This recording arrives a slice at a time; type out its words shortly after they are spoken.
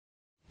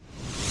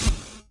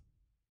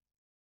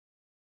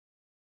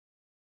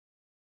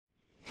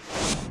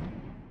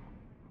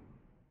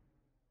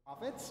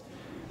nonprofits.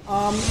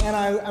 And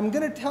I'm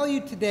going to tell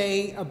you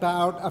today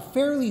about a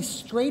fairly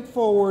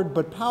straightforward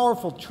but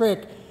powerful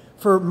trick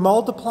for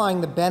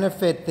multiplying the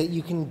benefit that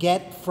you can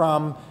get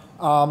from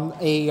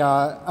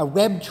a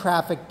web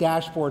traffic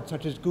dashboard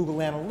such as Google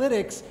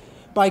Analytics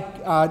by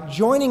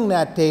joining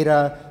that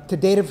data to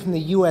data from the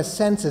US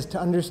Census to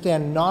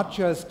understand not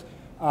just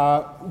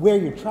where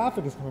your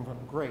traffic is coming from.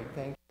 Great,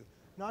 thank you.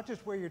 Not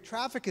just where your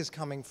traffic is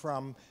coming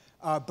from,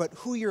 but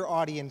who your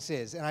audience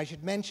is. And I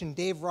should mention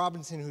Dave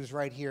Robinson, who's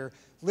right here,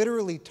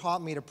 literally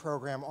taught me to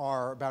program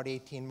R about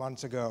 18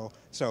 months ago.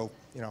 So,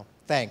 you know,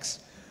 thanks.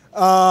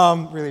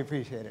 Really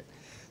appreciate it.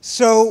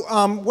 So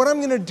what I'm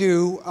going to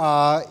do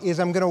is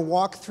I'm going to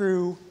walk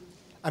through,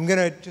 I'm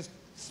going to just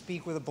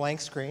speak with a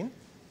blank screen,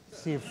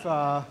 see if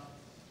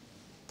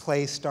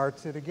play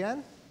starts it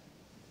again.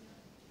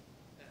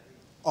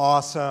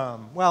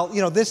 Awesome. Well,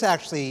 you know, this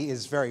actually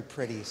is very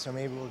pretty, so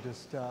maybe we'll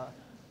just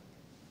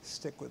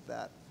stick with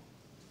that.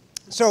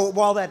 So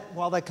while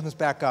that comes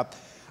back up,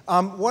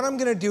 what I'm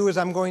going to do is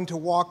I'm going to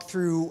walk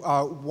through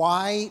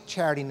why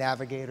Charity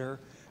Navigator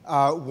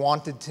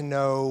wanted to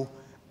know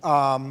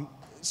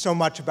so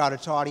much about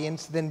its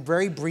audience. Then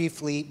very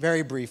briefly,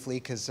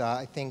 because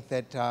I think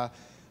that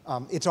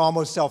it's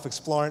almost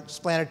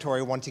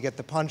self-explanatory once you get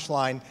the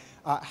punchline,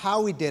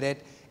 how we did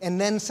it, and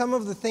then some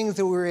of the things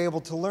that we were able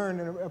to learn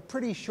in a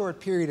pretty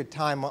short period of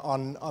time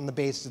on the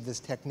basis of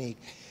this technique.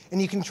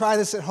 And you can try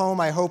this at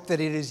home. I hope that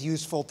it is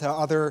useful to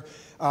other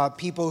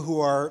people who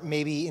are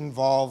maybe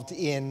involved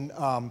in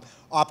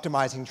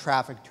optimizing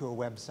traffic to a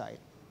website.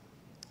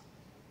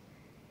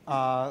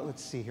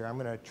 Let's see here. I'm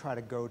going to try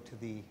to go to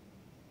the,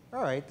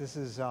 all right, this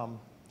is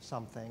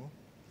something.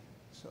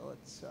 So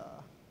let's,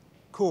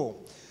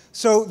 cool.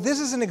 So this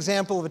is an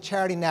example of a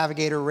Charity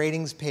Navigator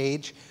ratings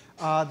page.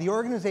 The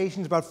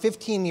organization is about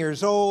 15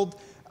 years old.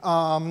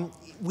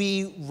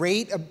 We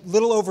rate a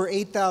little over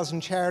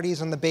 8,000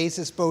 charities on the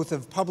basis both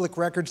of public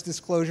records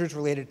disclosures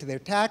related to their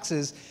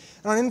taxes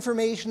and on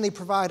information they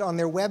provide on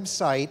their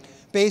website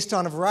based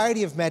on a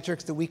variety of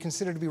metrics that we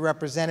consider to be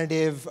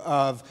representative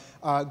of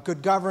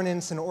good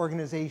governance and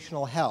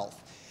organizational health.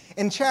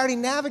 And Charity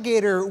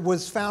Navigator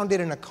was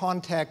founded in a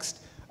context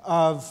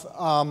of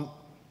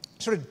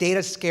sort of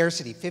data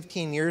scarcity.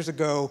 15 years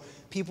ago,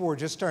 people were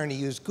just starting to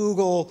use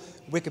Google.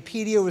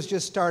 Wikipedia was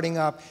just starting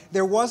up.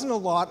 There wasn't a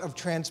lot of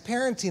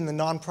transparency in the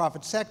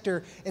nonprofit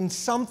sector, and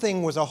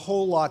something was a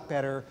whole lot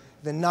better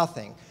than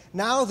nothing.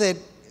 Now that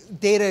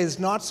data is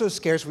not so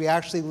scarce, we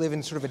actually live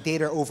in sort of a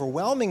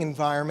data-overwhelming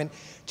environment,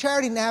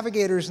 Charity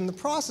Navigator is in the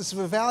process of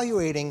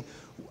evaluating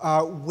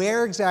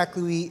where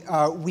exactly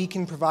we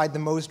can provide the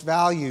most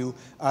value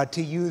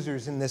to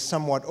users in this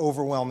somewhat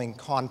overwhelming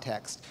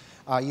context.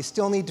 You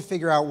still need to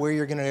figure out where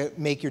you're going to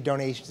make your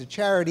donations to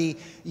charity.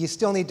 You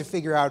still need to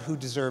figure out who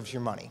deserves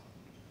your money.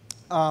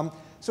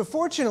 So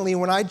fortunately,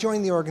 when I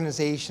joined the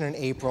organization in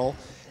April,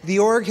 the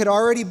org had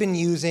already been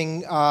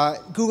using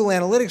Google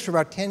Analytics for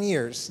about 10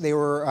 years. They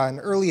were an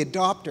early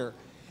adopter.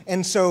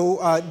 And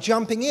so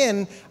jumping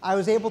in, I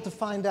was able to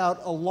find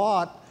out a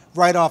lot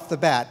right off the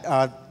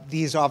bat.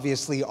 These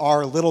obviously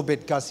are a little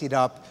bit gussied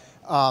up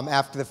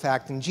after the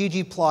fact in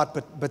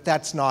ggplot, but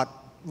that's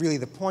not really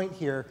the point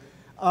here.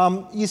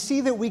 You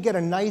see that we get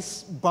a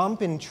nice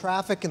bump in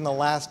traffic in the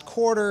last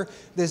quarter.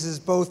 This is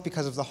both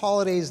because of the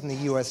holidays and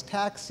the US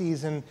tax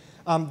season.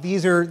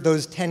 These are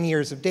those 10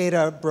 years of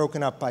data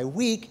broken up by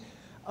week.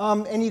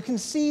 And you can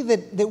see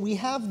that we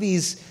have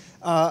these,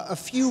 a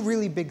few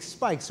really big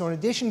spikes. So in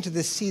addition to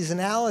this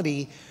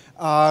seasonality,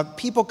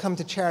 people come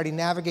to Charity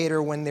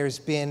Navigator when there's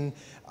been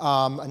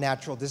a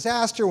natural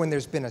disaster, when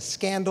there's been a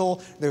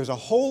scandal. There's a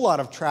whole lot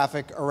of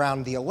traffic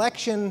around the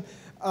election.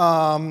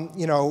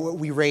 You know,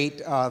 we rate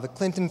the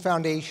Clinton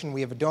Foundation.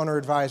 We have a donor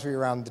advisory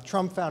around the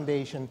Trump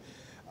Foundation.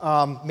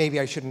 Maybe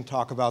I shouldn't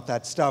talk about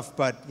that stuff,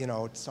 but you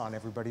know, it's on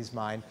everybody's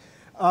mind.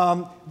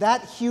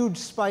 That huge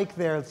spike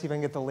there, let's see if I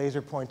can get the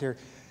laser pointer.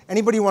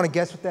 Anybody want to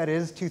guess what that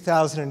is?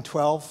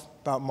 2012,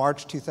 about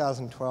March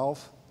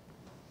 2012.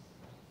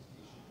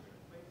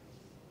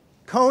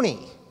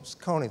 Coney. It's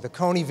Coney, the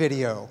Coney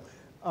video.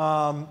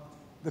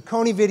 The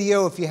Coney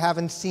video, if you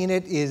haven't seen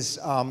it, is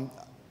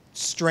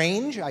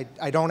strange.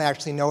 I don't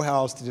actually know how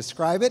else to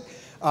describe it.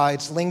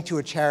 It's linked to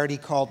a charity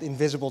called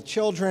Invisible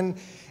Children,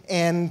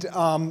 and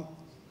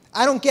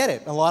I don't get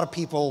it. A lot of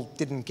people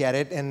didn't get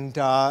it,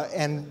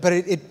 but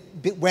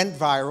it went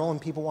viral,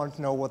 and people wanted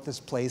to know what this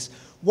place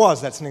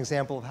was. That's an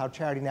example of how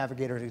Charity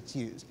Navigator is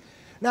used.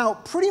 Now,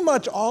 pretty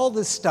much all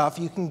this stuff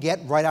you can get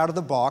right out of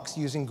the box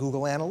using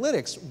Google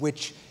Analytics,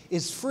 which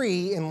is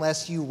free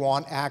unless you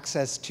want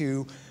access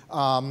to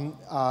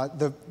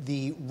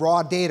the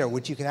raw data,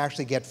 which you can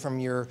actually get from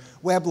your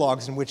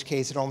weblogs, in which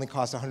case it only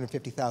costs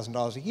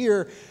 $150,000 a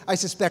year. I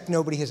suspect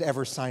nobody has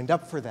ever signed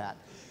up for that.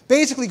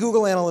 Basically,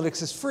 Google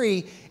Analytics is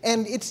free,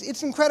 and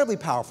it's incredibly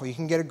powerful. You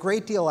can get a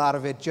great deal out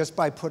of it just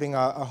by putting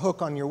a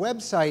hook on your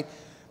website.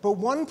 But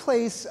one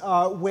place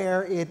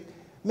where it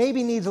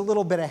maybe needs a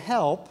little bit of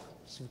help,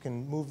 so we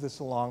can move this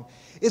along,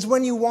 is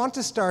when you want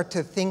to start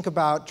to think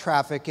about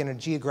traffic in a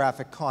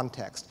geographic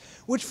context,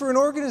 which for an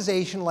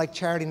organization like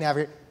Charity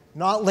Navigator,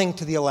 Not linked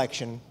to the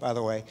election, by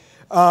the way.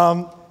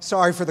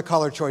 Sorry for the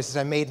color choices.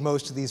 I made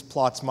most of these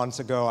plots months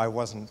ago. I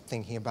wasn't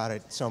thinking about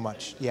it so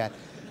much yet.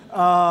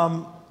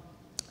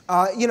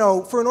 You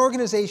know, for an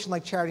organization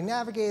like Charity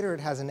Navigator, it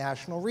has a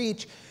national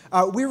reach.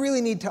 We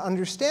really need to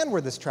understand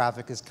where this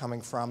traffic is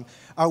coming from.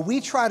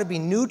 We try to be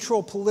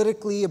neutral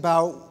politically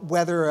about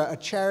whether a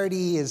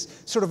charity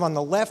is sort of on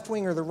the left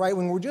wing or the right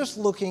wing. We're just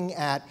looking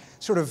at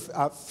sort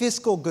of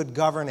fiscal good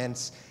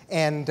governance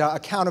and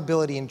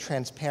accountability and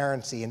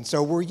transparency. And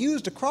so we're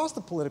used across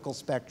the political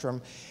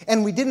spectrum,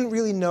 and we didn't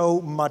really know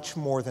much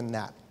more than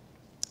that.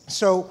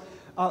 So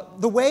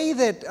the way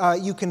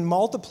that you can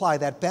multiply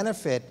that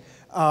benefit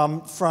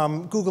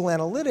from Google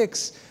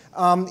Analytics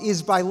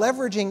is by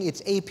leveraging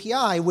its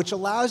API, which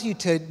allows you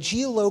to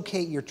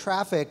geolocate your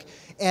traffic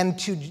and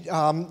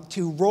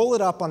to roll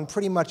it up on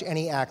pretty much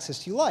any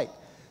axis you like.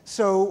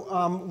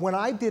 So when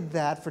I did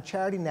that for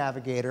Charity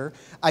Navigator,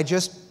 I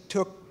just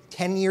took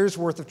 10 years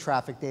worth of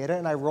traffic data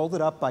and I rolled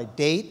it up by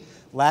date,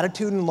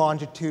 latitude and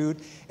longitude,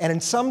 and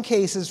in some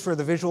cases for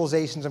the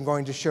visualizations I'm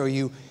going to show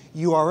you,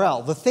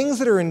 URL. The things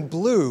that are in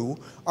blue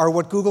are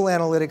what Google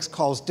Analytics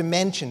calls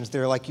dimensions.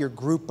 They're like your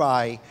group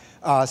by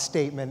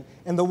statement.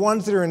 And the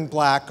ones that are in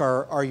black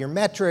are your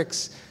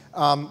metrics,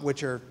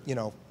 which are, you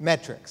know,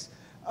 metrics.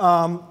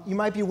 You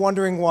might be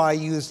wondering why I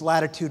use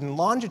latitude and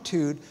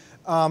longitude.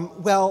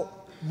 Well,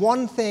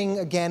 one thing,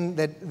 again,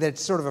 that's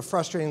sort of a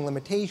frustrating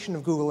limitation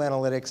of Google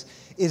Analytics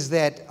is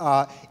that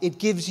it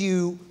gives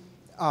you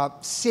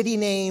city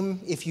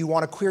name. If you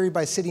want to query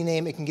by city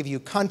name, it can give you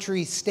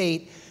country,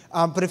 state.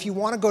 But if you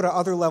want to go to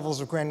other levels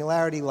of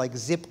granularity like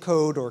zip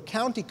code or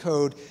county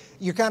code,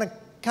 you're kind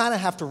of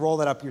have to roll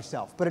that up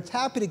yourself. But it's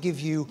happy to give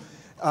you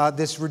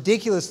this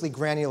ridiculously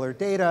granular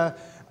data.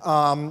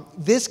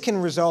 This can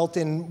result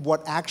in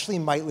what actually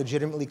might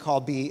legitimately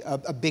be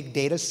a big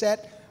data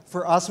set.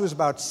 For us, it was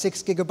about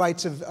 6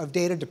 gigabytes of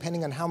data.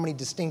 Depending on how many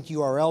distinct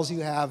URLs you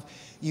have,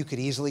 you could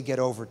easily get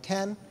over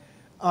 10.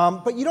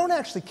 But you don't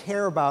actually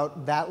care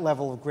about that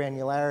level of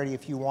granularity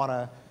if you want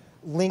to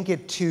link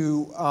it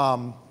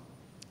to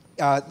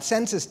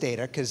census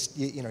data, because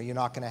you know, you're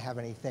not going to have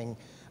anything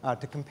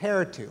to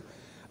compare it to.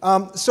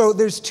 So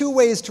there's two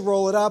ways to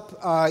roll it up.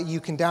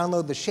 You can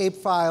download the shape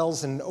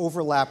files and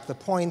overlap the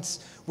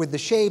points with the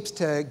shapes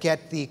to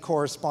get the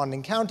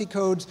corresponding county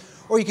codes,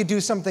 or you could do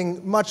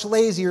something much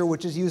lazier,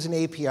 which is use an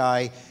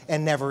API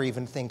and never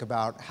even think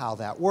about how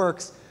that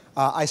works.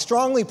 I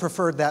strongly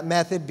preferred that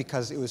method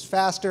because it was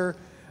faster,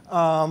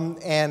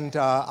 and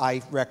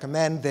I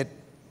recommend that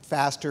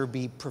faster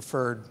be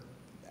preferred.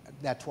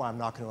 That's why I'm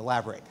not going to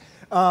elaborate.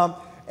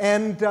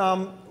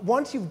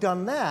 Once you've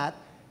done that,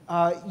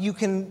 you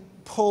can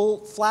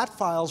pull flat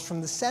files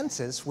from the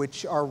census,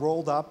 which are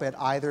rolled up at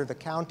either the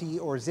county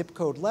or zip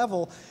code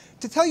level,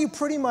 to tell you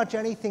pretty much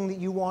anything that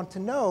you want to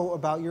know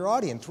about your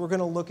audience. We're going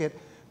to look at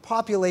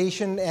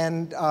population,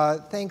 and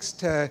thanks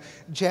to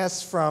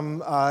Jess from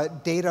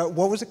Data,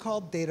 what was it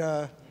called?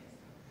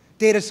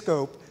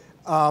 Datascope.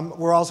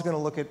 We're also going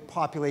to look at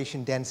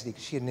population density,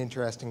 because she had an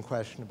interesting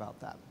question about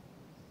that.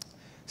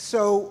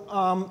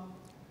 So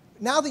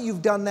now that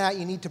you've done that,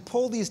 you need to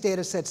pull these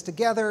data sets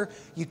together.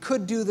 You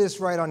could do this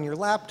right on your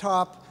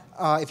laptop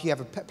if you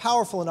have a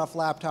powerful enough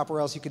laptop, or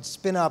else you could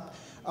spin up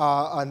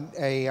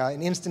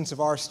an instance of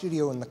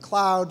RStudio in the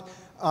cloud.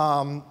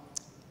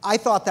 I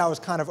thought that was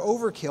kind of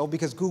overkill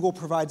because Google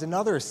provides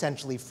another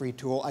essentially free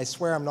tool. I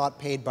swear I'm not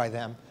paid by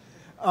them,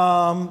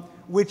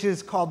 which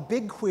is called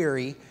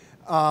BigQuery,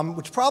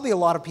 which probably a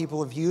lot of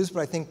people have used, but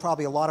I think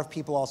probably a lot of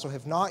people also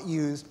have not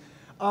used.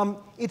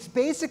 It's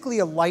basically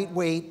a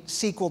lightweight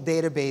SQL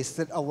database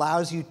that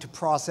allows you to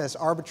process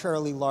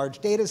arbitrarily large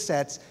data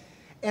sets,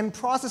 and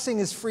processing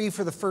is free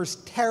for the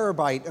first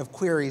terabyte of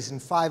queries and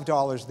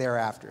 $5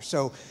 thereafter.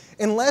 So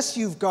unless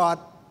you've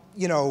got,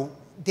 you know,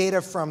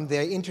 data from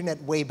the Internet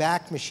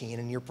Wayback Machine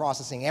and you're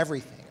processing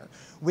everything, or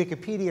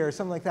Wikipedia or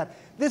something like that,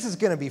 this is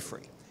going to be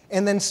free.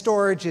 And then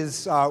storage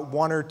is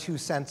 1 or 2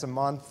 cents a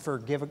month for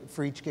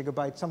each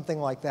gigabyte, something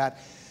like that.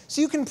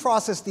 So you can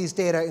process these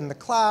data in the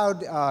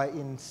cloud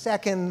in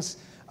seconds,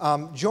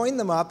 join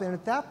them up, and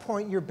at that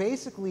point you're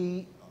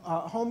basically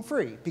home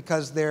free,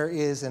 because there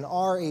is an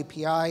R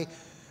API,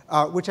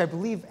 which I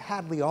believe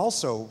Hadley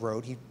also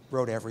wrote. He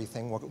wrote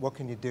everything. What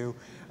can you do?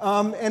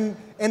 And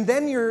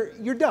then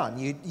you're done.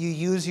 You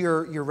use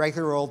your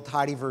regular old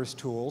tidyverse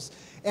tools,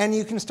 and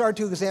you can start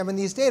to examine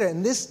these data.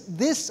 And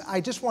this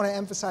I just want to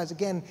emphasize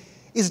again,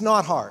 is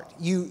not hard.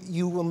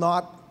 You will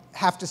not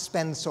have to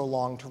spend so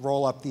long to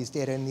roll up these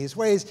data in these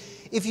ways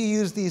if you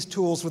use these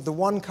tools, with the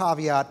one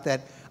caveat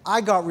that I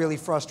got really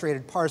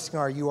frustrated parsing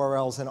our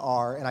URLs in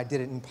R, and I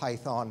did it in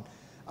Python.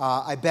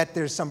 I bet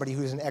there's somebody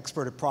who's an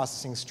expert at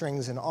processing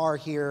strings in R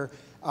here.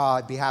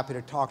 I'd be happy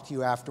to talk to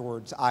you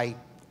afterwards. I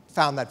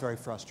found that very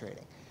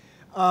frustrating.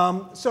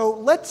 So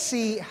let's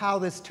see how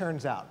this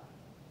turns out.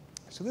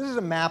 So this is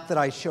a map that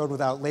I showed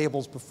without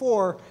labels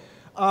before.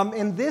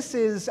 And this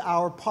is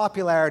our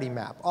popularity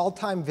map,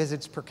 all-time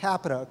visits per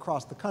capita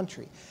across the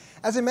country.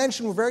 As I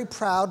mentioned, we're very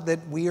proud that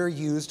we are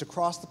used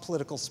across the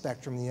political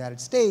spectrum in the United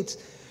States.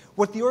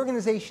 What the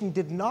organization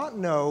did not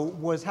know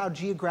was how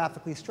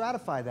geographically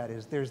stratified that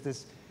is. There's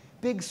this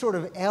big sort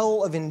of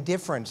L of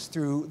indifference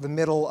through the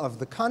middle of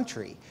the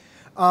country.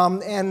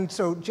 And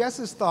so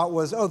Jess's thought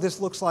was, oh,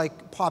 this looks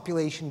like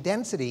population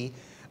density.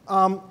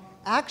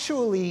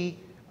 Actually,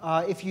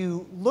 if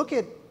you look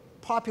at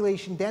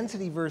population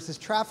density versus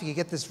traffic, you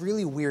get this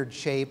really weird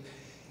shape.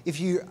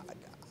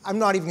 I'm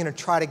not even going to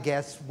try to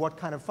guess what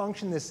kind of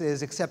function this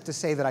is, except to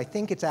say that I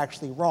think it's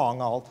actually wrong.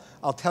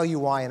 I'll tell you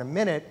why in a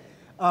minute.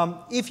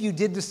 If you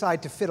did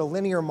decide to fit a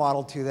linear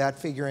model to that,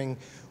 figuring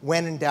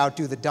when in doubt,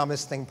 do the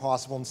dumbest thing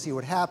possible and see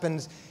what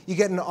happens, you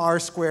get an R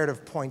squared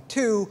of 0.2.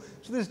 So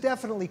there's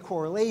definitely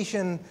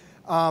correlation,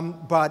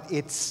 but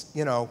it's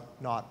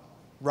not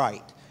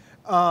right.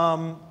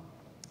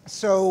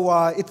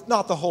 So it's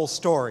not the whole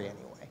story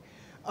anyway.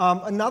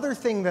 Another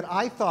thing that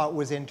I thought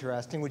was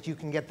interesting, which you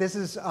can get, this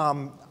is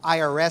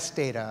IRS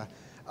data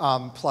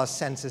plus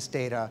census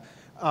data.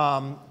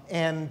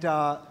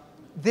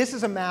 This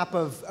is a map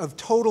of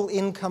total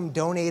income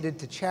donated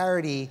to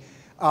charity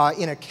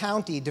in a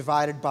county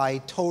divided by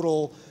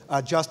total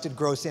adjusted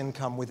gross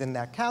income within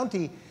that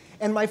county.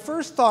 And my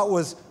first thought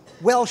was,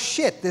 well,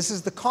 shit, this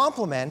is the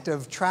complement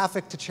of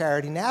Traffic to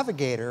Charity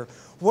Navigator.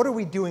 What are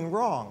we doing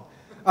wrong?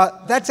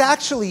 That's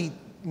actually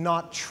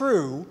not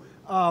true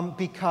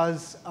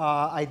because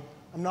I'm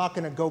not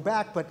going to go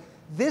back, but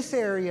this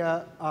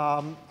area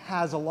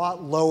has a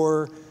lot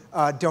lower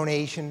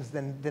donations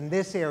than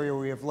this area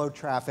where we have low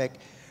traffic.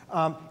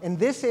 And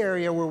this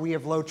area where we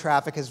have low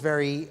traffic is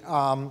this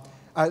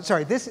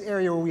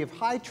area where we have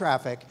high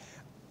traffic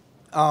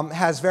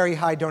has very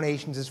high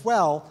donations as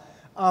well.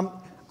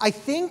 I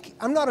think,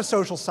 I'm not a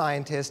social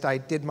scientist. I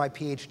did my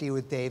PhD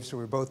with Dave, so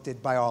we both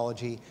did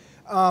biology.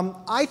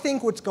 I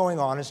think what's going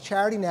on is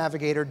Charity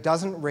Navigator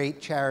doesn't rate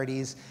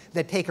charities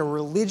that take a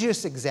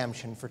religious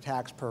exemption for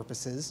tax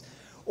purposes,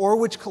 or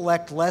which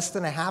collect less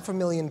than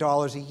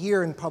 $500,000 a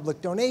year in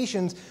public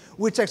donations,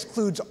 which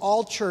excludes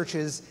all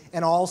churches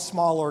and all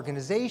small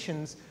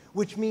organizations,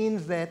 which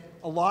means that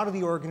a lot of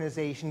the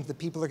organizations that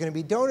people are going to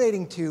be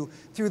donating to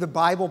through the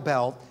Bible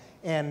Belt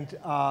and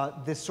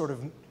this sort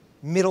of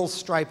middle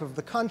stripe of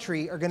the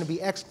country are going to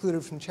be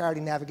excluded from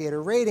Charity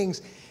Navigator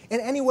ratings.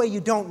 And anyway, you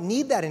don't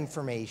need that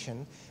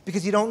information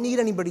because you don't need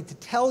anybody to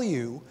tell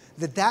you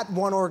that that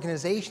one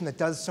organization that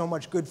does so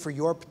much good for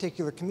your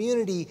particular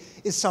community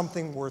is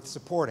something worth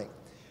supporting.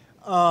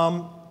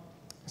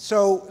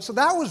 So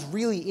that was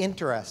really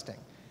interesting.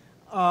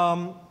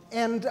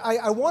 And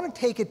I want to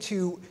take it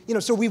to,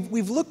 so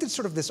we've looked at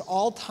sort of this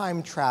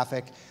all-time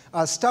traffic,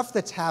 stuff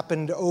that's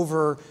happened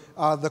over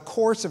the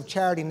course of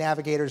Charity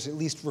Navigator's at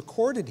least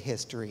recorded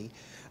history.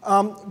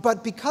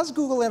 But because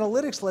Google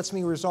Analytics lets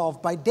me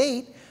resolve by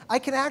date, I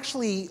can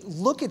actually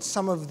look at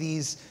some of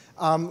these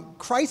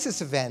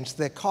crisis events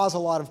that cause a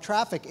lot of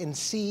traffic and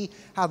see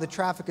how the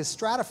traffic is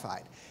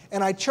stratified.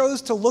 And I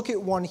chose to look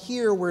at one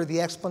here where the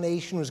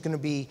explanation was going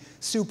to be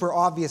super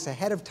obvious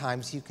ahead of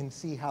time so you can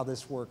see how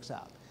this works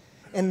out.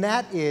 And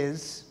that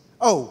is,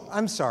 oh,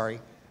 I'm sorry.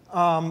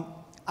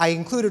 I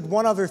included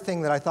one other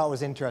thing that I thought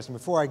was interesting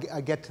before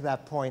I get to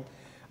that point.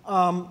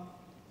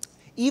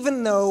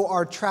 Even though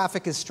our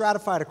traffic is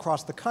stratified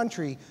across the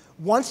country,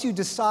 once you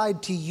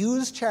decide to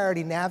use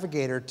Charity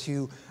Navigator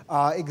to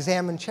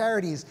examine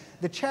charities,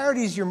 the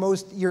charities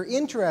you're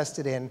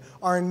interested in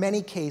are in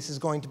many cases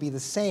going to be the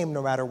same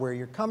no matter where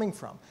you're coming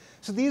from.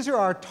 So these are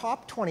our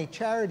top 20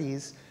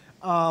 charities,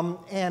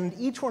 and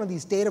each one of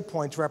these data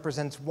points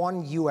represents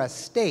one US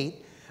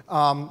state.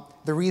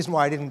 The reason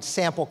why I didn't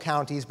sample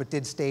counties but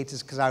did states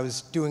is because I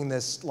was doing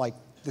this like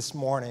this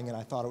morning and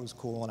I thought it was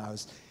cool and I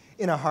was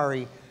in a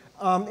hurry.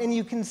 And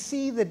you can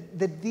see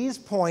that these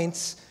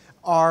points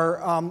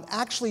are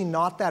actually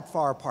not that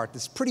far apart.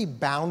 This pretty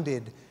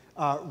bounded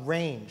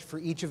range for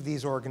each of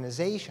these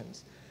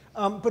organizations.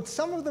 But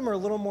some of them are a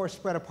little more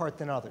spread apart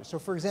than others. So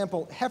for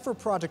example, Heifer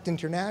Project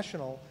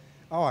International,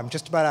 oh, I'm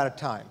just about out of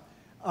time.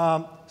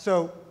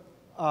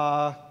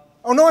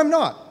 Oh, no, I'm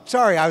not.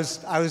 Sorry, I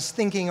was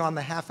thinking on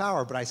the half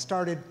hour, but I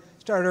started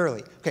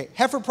early. Okay,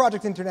 Heifer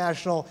Project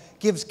International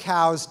gives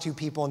cows to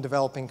people in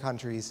developing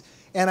countries,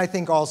 and I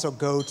think also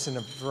goats and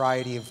a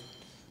variety of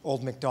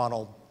old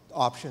McDonald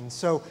options.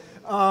 So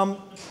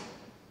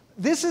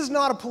this is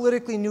not a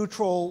politically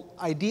neutral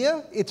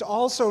idea. It's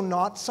also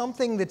not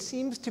something that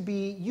seems to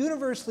be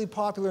universally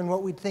popular in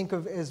what we'd think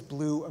of as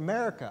blue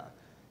America.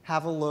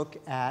 Have a look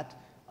at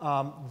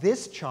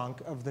this chunk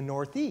of the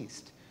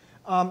Northeast.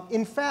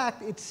 In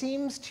fact, it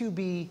seems to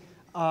be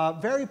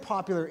very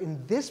popular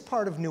in this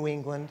part of New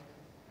England,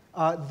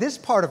 this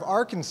part of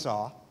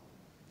Arkansas,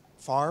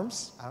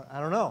 farms, I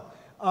don't know,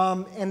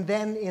 and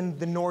then in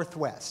the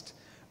Northwest.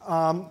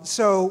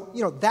 So,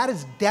 that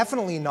is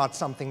definitely not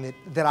something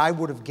that I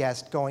would have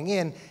guessed going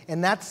in,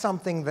 and that's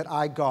something that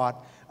I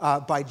got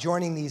by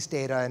joining these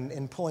data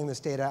and pulling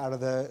this data out of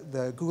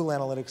the Google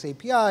Analytics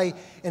API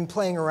and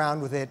playing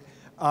around with it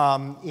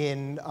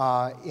in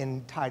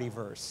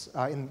tidyverse.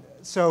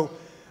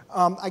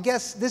 I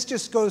guess this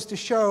just goes to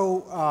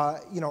show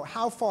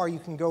how far you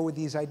can go with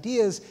these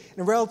ideas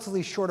in a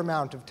relatively short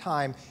amount of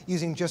time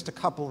using just a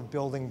couple of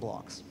building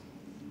blocks.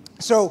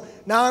 So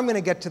now I'm going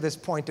to get to this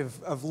point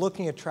of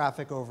looking at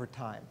traffic over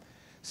time.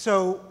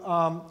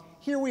 So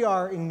here we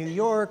are in New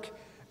York.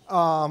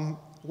 A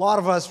lot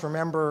of us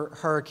remember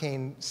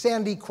Hurricane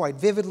Sandy quite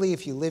vividly.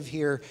 If you live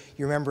here,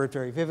 you remember it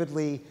very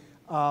vividly.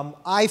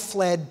 I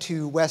fled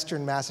to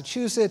Western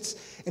Massachusetts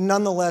and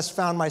nonetheless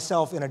found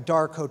myself in a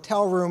dark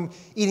hotel room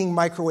eating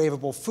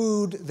microwavable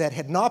food that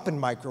had not been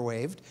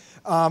microwaved.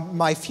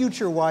 My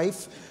future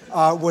wife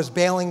was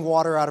bailing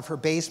water out of her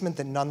basement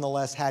that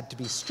nonetheless had to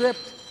be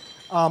stripped.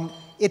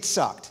 It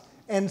sucked.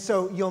 And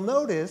so you'll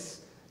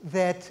notice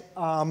that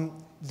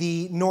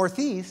the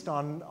Northeast,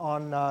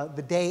 on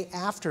the day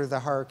after the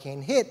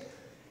hurricane hit,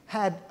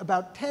 had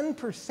about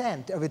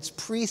 10% of its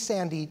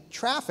pre-Sandy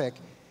traffic,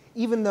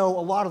 even though a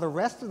lot of the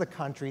rest of the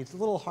country, it's a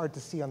little hard to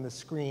see on the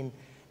screen,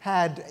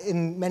 had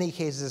in many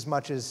cases as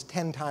much as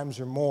 10 times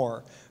or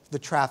more the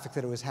traffic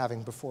that it was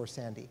having before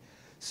Sandy.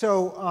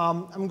 So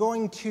I'm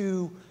going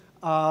to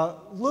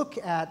look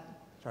at,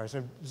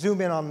 so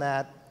zoom in on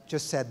that,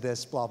 just said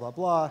this, blah, blah,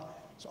 blah.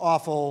 It's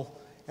awful.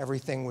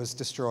 Everything was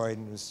destroyed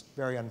and it was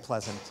very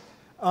unpleasant.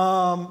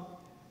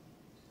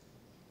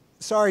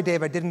 Sorry,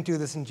 Dave, I didn't do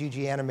this in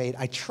ggAnimate.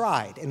 I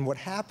tried, and what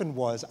happened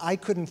was I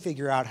couldn't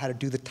figure out how to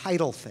do the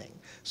title thing.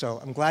 So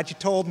I'm glad you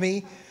told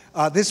me.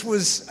 This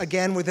was,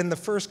 again, within the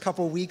first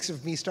couple weeks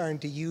of me starting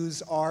to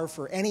use R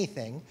for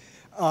anything.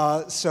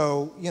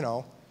 So,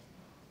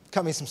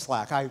 cut me some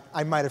slack.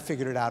 I might have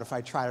figured it out if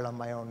I tried it on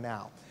my own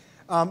now.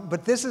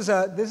 But this is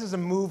a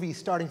movie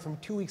starting from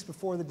 2 weeks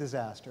before the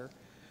disaster.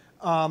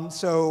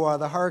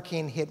 The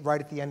hurricane hit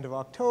right at the end of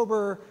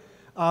October.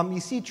 You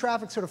see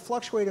traffic sort of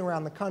fluctuating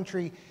around the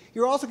country.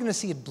 You're also going to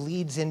see it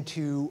bleeds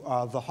into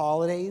the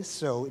holidays,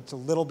 so it's a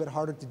little bit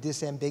harder to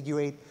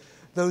disambiguate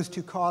those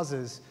two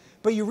causes.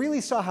 But you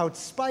really saw how it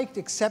spiked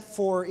except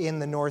for in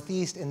the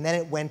Northeast, and then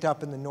it went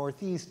up in the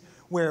Northeast,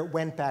 where it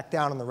went back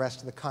down in the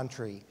rest of the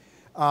country.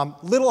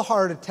 Little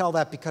harder to tell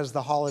that because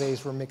the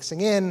holidays were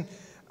mixing in.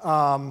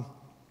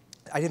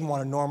 I didn't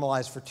want to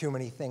normalize for too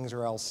many things,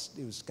 or else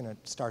it was going to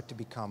start to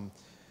become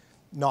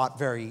not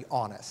very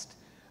honest.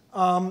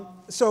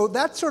 So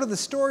that's sort of the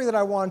story that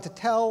I wanted to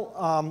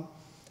tell.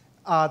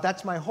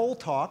 That's my whole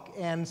talk,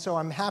 and so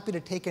I'm happy to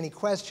take any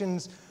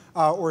questions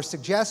or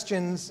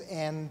suggestions,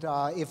 and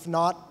if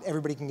not,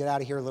 everybody can get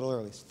out of here a little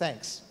early. So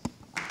thanks.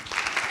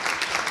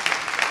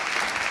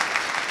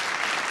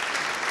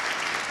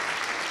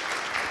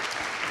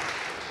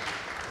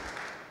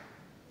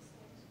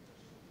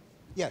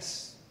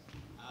 Yes?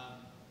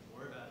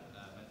 More about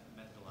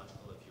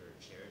methodological of your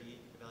charity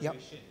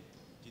evaluation.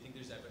 Yep. Do you think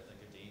there's ever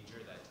like a danger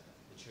that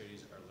the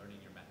charities are learning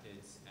your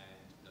methods and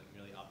like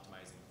really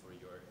optimizing for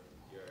your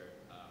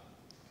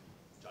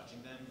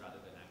judging them rather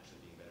than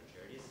actually being better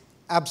charities?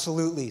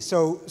 Absolutely.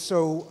 So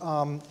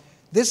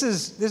this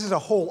is a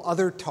whole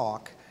other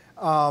talk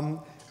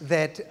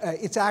that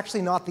it's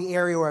actually not the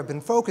area where I've been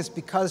focused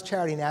because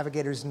Charity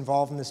Navigator is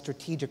involved in the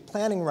strategic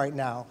planning right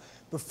now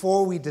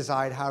before we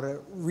decide how to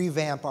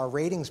revamp our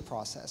ratings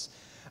process.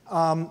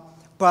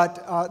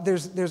 But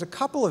there's a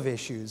couple of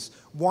issues.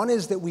 One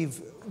is that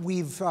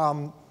we've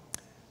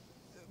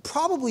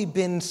probably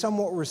been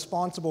somewhat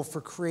responsible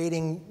for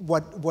creating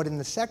what in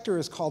the sector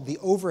is called the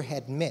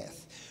overhead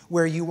myth,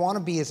 where you want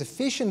to be as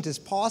efficient as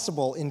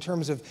possible in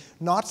terms of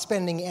not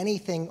spending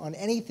anything on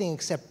anything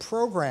except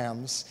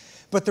programs,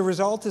 but the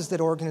result is that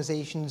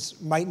organizations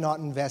might not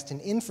invest in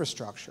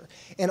infrastructure.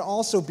 And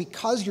also,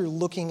 because you're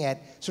looking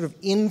at sort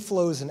of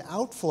inflows and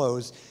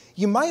outflows,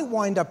 you might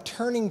wind up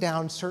turning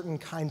down certain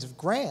kinds of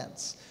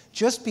grants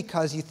just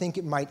because you think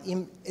it might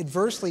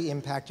adversely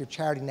impact your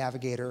Charity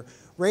Navigator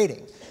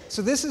rating.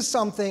 So this is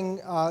something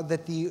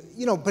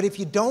that but if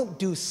you don't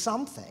do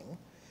something,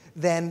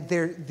 then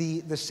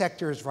the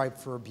sector is ripe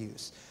for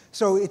abuse.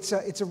 So it's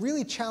a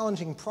really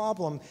challenging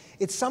problem.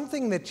 It's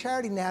something that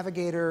Charity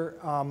Navigator,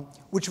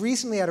 which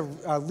recently had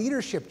a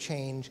leadership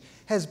change,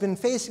 has been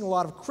facing a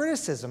lot of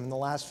criticism in the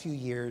last few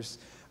years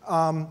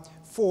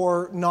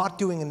for not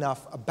doing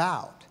enough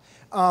about.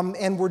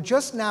 And we're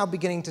just now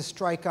beginning to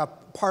strike up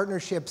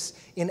partnerships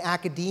in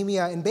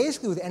academia and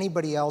basically with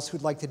anybody else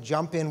who'd like to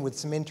jump in with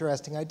some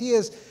interesting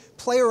ideas,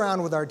 play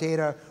around with our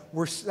data.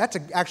 That's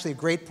actually a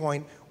great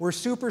point. We're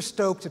super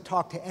stoked to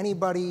talk to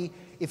anybody.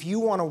 If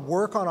you want to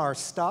work on our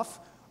stuff,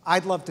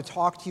 I'd love to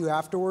talk to you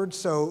afterwards.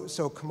 So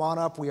come on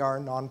up. We are a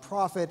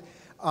nonprofit.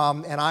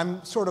 And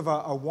I'm sort of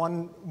a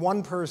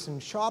one-person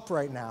shop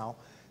right now.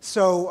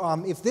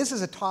 So if this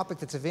is a topic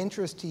that's of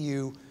interest to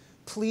you,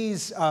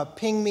 please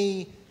ping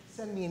me,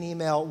 send me an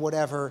email,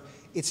 whatever.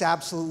 It's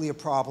absolutely a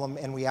problem,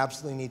 and we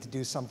absolutely need to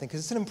do something because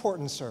it's an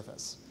important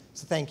service.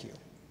 So thank you.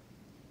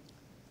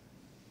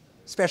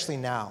 Especially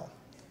now.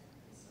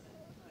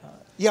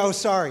 Yeah, oh,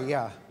 sorry,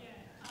 yeah.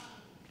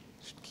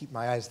 Should keep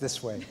my eyes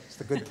this way. It's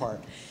the good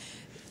part.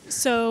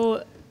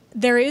 So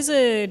there is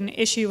an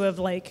issue of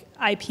like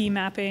IP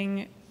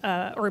mapping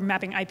or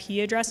mapping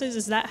IP addresses.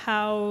 Is that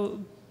how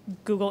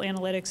Google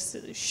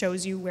Analytics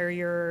shows you where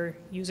your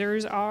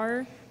users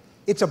are?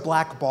 It's a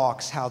black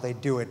box how they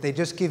do it. They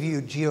just give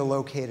you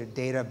geolocated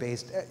data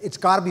based. It's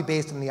got to be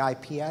based on the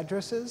IP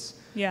addresses.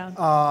 Yeah.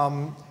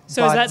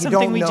 So is that you something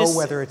don't we know just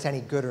whether it's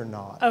any good or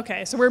not.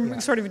 Okay, so we're Yeah.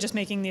 sort of just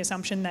making the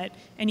assumption that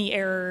any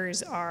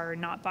errors are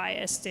not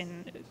biased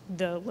in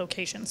the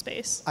location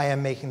space. I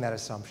am making that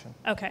assumption.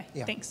 Okay,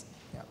 Yeah. thanks.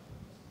 Yeah.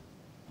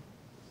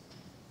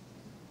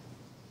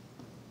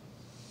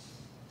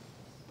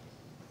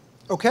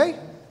 Okay.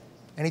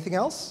 Anything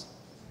else?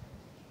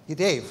 Yeah,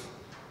 Dave.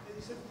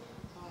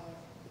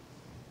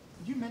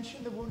 Did you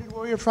mention the Wounded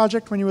Warrior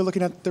Project when you were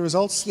looking at the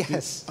results?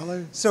 Yes.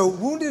 So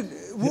Wounded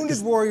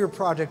Warrior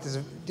Project is.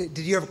 Did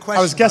you have a question?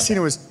 I was guessing it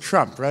about was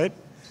Trump, right?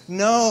 that?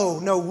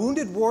 No.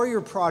 Wounded Warrior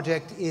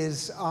Project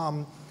is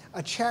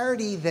a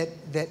charity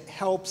that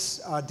helps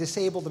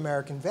disabled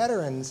American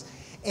veterans,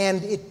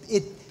 and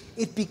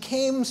it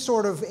became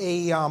sort of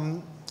a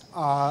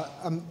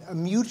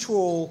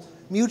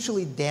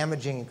mutually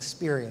damaging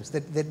experience.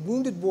 That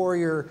Wounded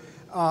Warrior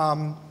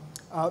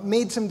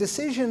made some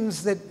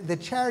decisions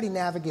that Charity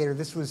Navigator,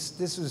 this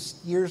was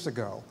years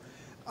ago,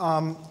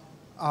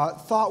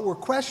 thought were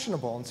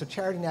questionable, and so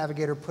Charity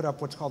Navigator put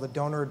up what's called a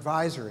donor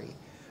advisory,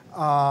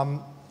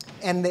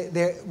 and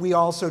we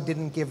also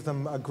didn't give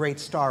them a great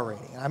star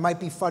rating. I might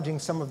be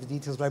fudging some of the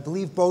details, but I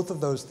believe both of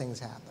those things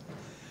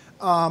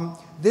happened.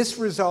 This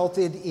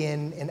resulted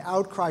in an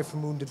outcry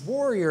from Wounded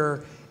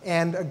Warrior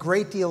and a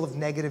great deal of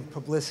negative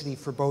publicity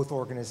for both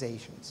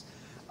organizations.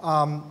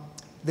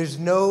 There's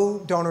no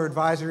donor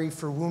advisory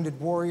for Wounded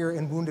Warrior,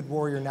 and Wounded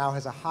Warrior now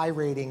has a high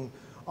rating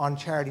on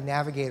Charity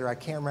Navigator. I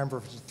can't remember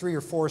if it's a 3 or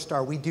 4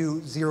 star. We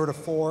do 0 to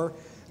 4.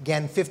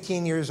 Again,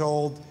 15 years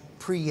old,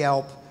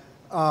 pre-Yelp.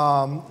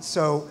 Part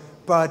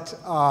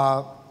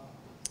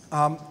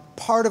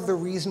of the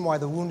reason why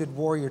the Wounded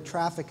Warrior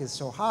traffic is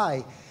so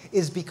high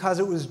is because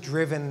it was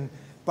driven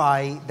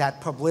by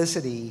that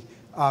publicity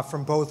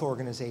from both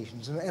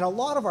organizations. And a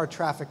lot of our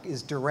traffic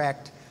is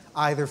direct,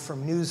 either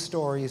from news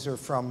stories or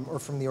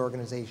from the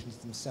organizations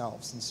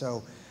themselves. And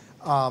so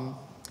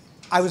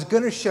I was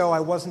going to show, I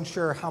wasn't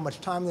sure how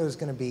much time there was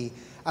going to be,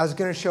 I was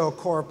going to show a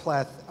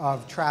choropleth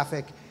of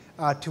traffic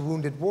to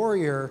Wounded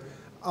Warrior.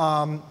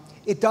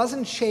 It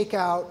doesn't shake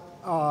out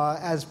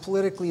as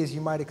politically as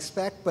you might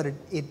expect, but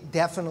it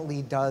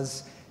definitely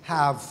does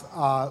have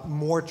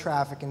more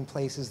traffic in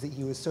places that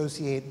you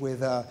associate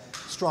with a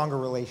stronger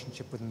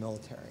relationship with the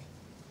military.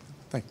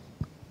 Thank you.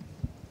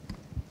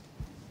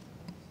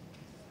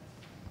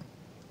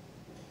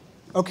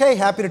 Okay,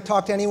 happy to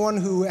talk to anyone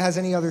who has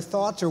any other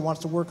thoughts or wants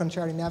to work on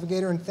Charity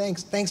Navigator, and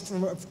thanks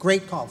for a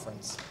great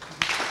conference.